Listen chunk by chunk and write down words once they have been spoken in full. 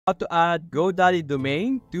How to add GoDaddy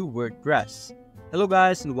domain to WordPress. Hello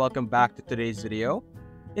guys and welcome back to today's video.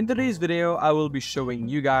 In today's video, I will be showing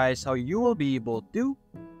you guys how you will be able to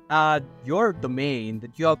add your domain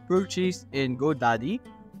that you have purchased in GoDaddy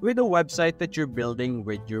with a website that you're building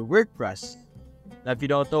with your WordPress. Now if you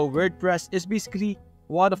don't know, WordPress is basically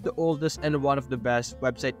one of the oldest and one of the best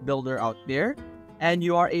website builder out there, and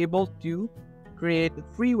you are able to create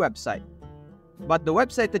a free website. But the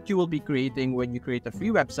website that you will be creating when you create a free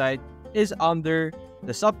website is under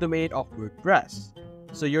the subdomain of WordPress.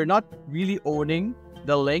 So you're not really owning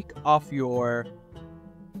the link of your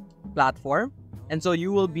platform, and so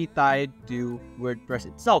you will be tied to WordPress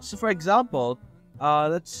itself. So for example,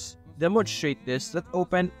 let's demonstrate this. Let's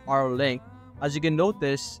open our link. As you can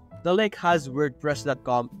notice, the link has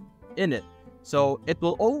WordPress.com in it. So it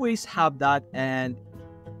will always have that, and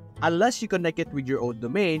unless you connect it with your own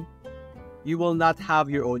domain, you will not have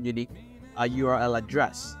your own unique URL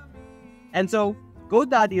address. And so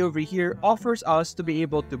GoDaddy over here offers us to be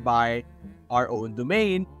able to buy our own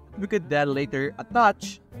domain. We could then later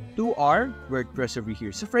attach to our WordPress over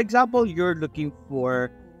here. So for example, you're looking for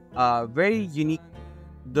a very unique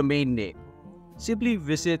domain name. Simply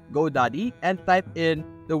visit GoDaddy and type in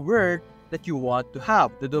the word that you want to have,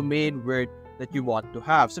 the domain word that you want to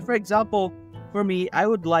have. So for example, for me, I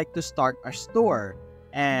would like to start a store.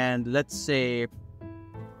 And let's say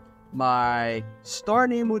my store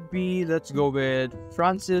name would be, let's go with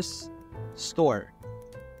Francis Store.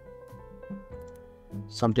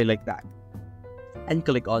 Something like that. And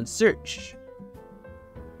click on search.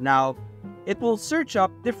 Now, it will search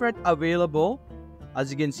up different available,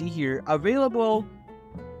 as you can see here, available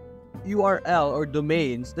URL or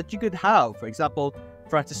domains that you could have. For example,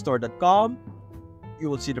 francisstore.com. You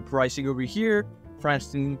will see the pricing over here.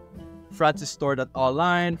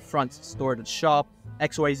 francisstore.online, francisstore.shop,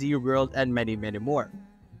 XYZ World, and many more.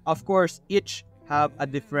 Of course, each have a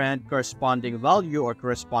different corresponding value or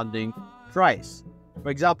corresponding price. For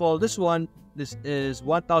example, this is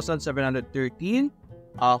 1,713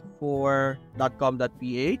 for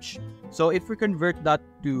 .com.ph. So if we convert that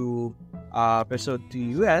to peso to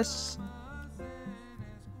US,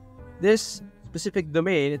 this specific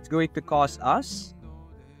domain, it's going to cost us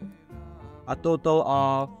a total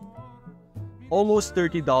of almost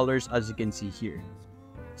 $30, as you can see here.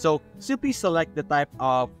 So simply select the type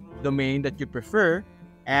of domain that you prefer,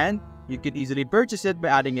 and you can easily purchase it by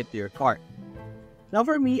adding it to your cart. Now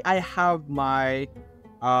for me, I have my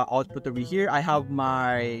output over here. I have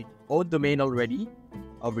my own domain already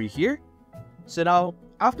over here. So now,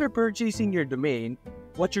 after purchasing your domain,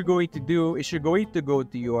 what you're going to do is you're going to go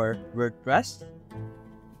to your WordPress.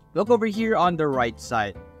 Look over here on the right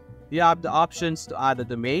side. You have the options to add a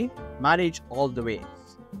domain, manage all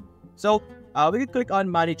domains. So we can click on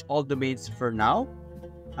manage all domains for now.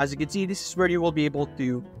 As you can see, this is where you will be able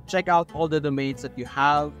to check out all the domains that you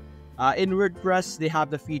have. In WordPress, they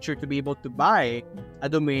have the feature to be able to buy a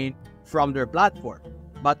domain from their platform.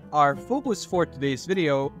 But our focus for today's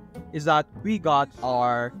video is that we got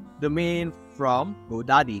our domain from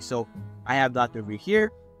GoDaddy. So I have that over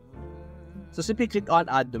here. So simply click on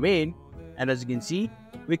add domain, and as you can see,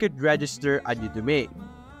 we could register a new domain.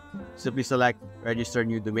 Simply select register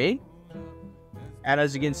new domain. And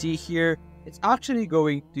as you can see here, it's actually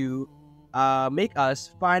going to make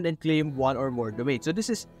us find and claim one or more domains. So this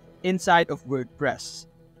is inside of WordPress.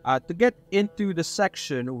 To get into the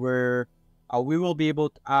section where we will be able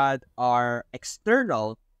to add our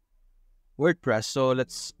external WordPress. So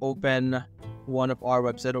let's open one of our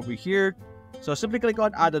website over here. So simply click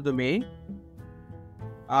on add a domain.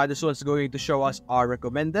 This one's going to show us our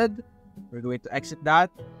recommended. We're going to exit that.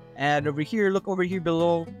 And over here, look over here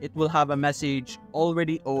below, it will have a message,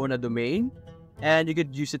 already own a domain. And you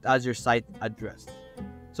could use it as your site address.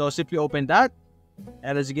 So simply open that.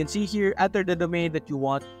 And as you can see here, enter the domain that you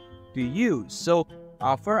want to use. So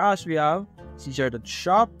for us, we have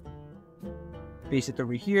chr.shop. Paste it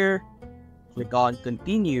over here. Click on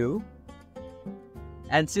continue.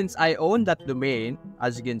 And since I own that domain,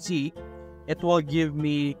 as you can see, it will give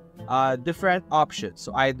me different options.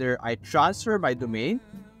 So either I transfer my domain,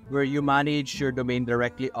 where you manage your domain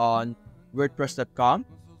directly on WordPress.com.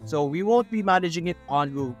 So we won't be managing it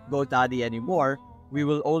on GoDaddy anymore. We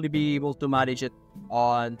will only be able to manage it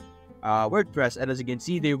on WordPress. And as you can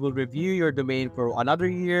see, they will review your domain for another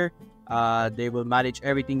year. They will manage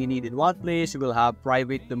everything you need in one place. You will have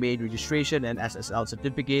private domain registration and SSL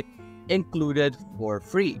certificate included for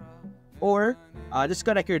free. Or just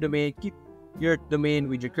connect your domain, keep your domain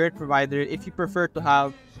with your current provider. If you prefer to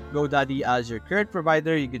have GoDaddy as your current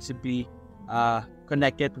provider, you can simply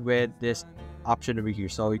connect it with this option over here.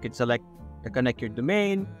 So you can select connect your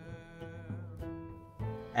domain.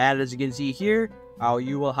 And as you can see here,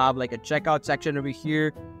 you will have like a checkout section over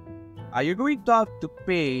here. You're going to have to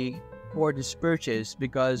pay for this purchase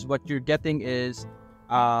because what you're getting is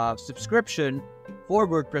a subscription for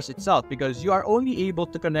WordPress itself, because you are only able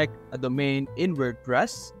to connect a domain in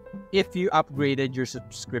WordPress if you upgraded your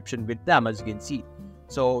subscription with them, as you can see.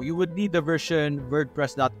 So you would need the version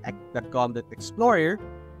wordpress.com.explorer,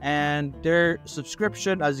 and their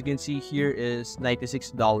subscription, as you can see here, is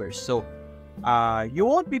 $96. So you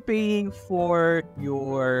won't be paying for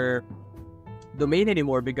your domain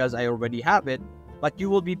anymore because I already have it, but you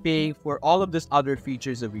will be paying for all of these other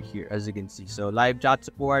features over here, as you can see. So live chat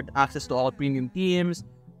support, access to all premium themes,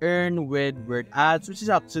 earn with Word ads, which is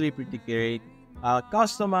actually pretty great,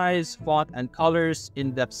 customize font and colors,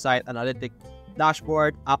 in-depth site analytic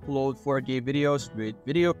dashboard, upload 4K videos with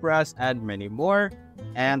Wordpress, and many more.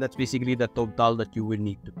 And that's basically the total that you will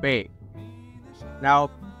need to pay.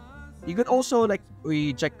 Now, you could also, like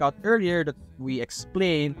we checked out earlier that we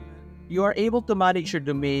explained, you are able to manage your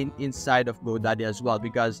domain inside of GoDaddy as well,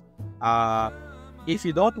 because if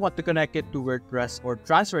you don't want to connect it to WordPress or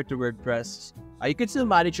transfer it to WordPress, you can still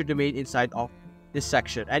manage your domain inside of this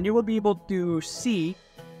section, and you will be able to see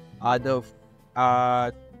the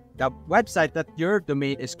website that your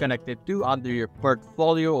domain is connected to under your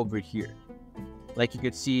portfolio over here. Like you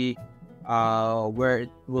could see where it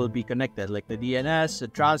will be connected, like the DNS, the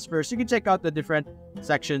transfers. You can check out the different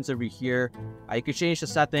sections over here. You can change the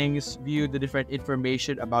settings, view the different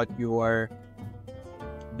information about your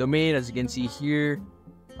domain. As you can see here,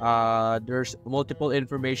 there's multiple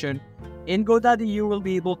information. In GoDaddy, you will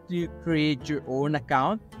be able to create your own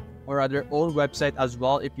account or other own website as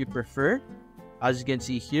well if you prefer, as you can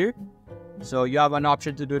see here. So you have an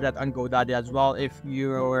option to do that on GoDaddy as well if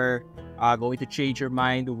you're going to change your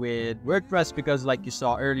mind with WordPress, because like you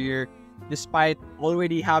saw earlier, despite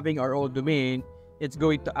already having our own domain, it's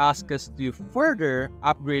going to ask us to further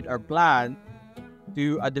upgrade our plan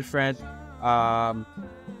to a different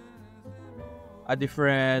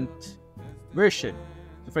version.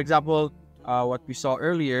 So for example, what we saw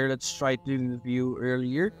earlier, let's try to view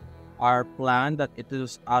earlier our plan that it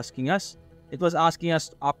was asking us. It was asking us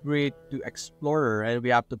to upgrade to Explorer, and we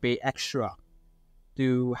have to pay extra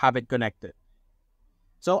to have it connected.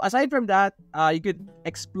 So aside from that, you could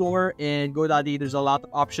explore in GoDaddy. There's a lot of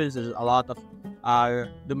options. There's a lot of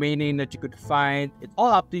domain name that you could find. It's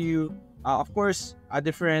all up to you. Of course,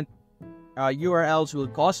 different URLs will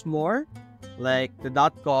cost more, like the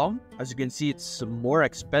 .com. As you can see, it's more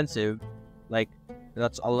expensive. Like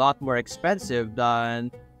that's a lot more expensive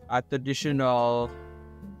than a traditional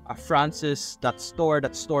Francis.store.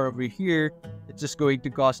 That store over here, it's just going to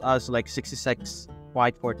cost us like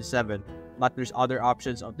 66.47. But there's other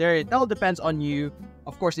options out there. It all depends on you.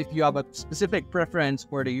 Of course, if you have a specific preference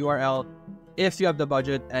for the URL, if you have the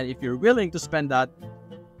budget, and if you're willing to spend that,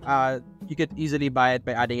 you could easily buy it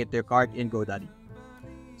by adding it to your cart in GoDaddy.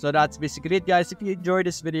 So that's basically it, guys. If you enjoyed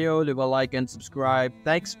this video, leave a like and subscribe.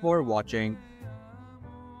 Thanks for watching.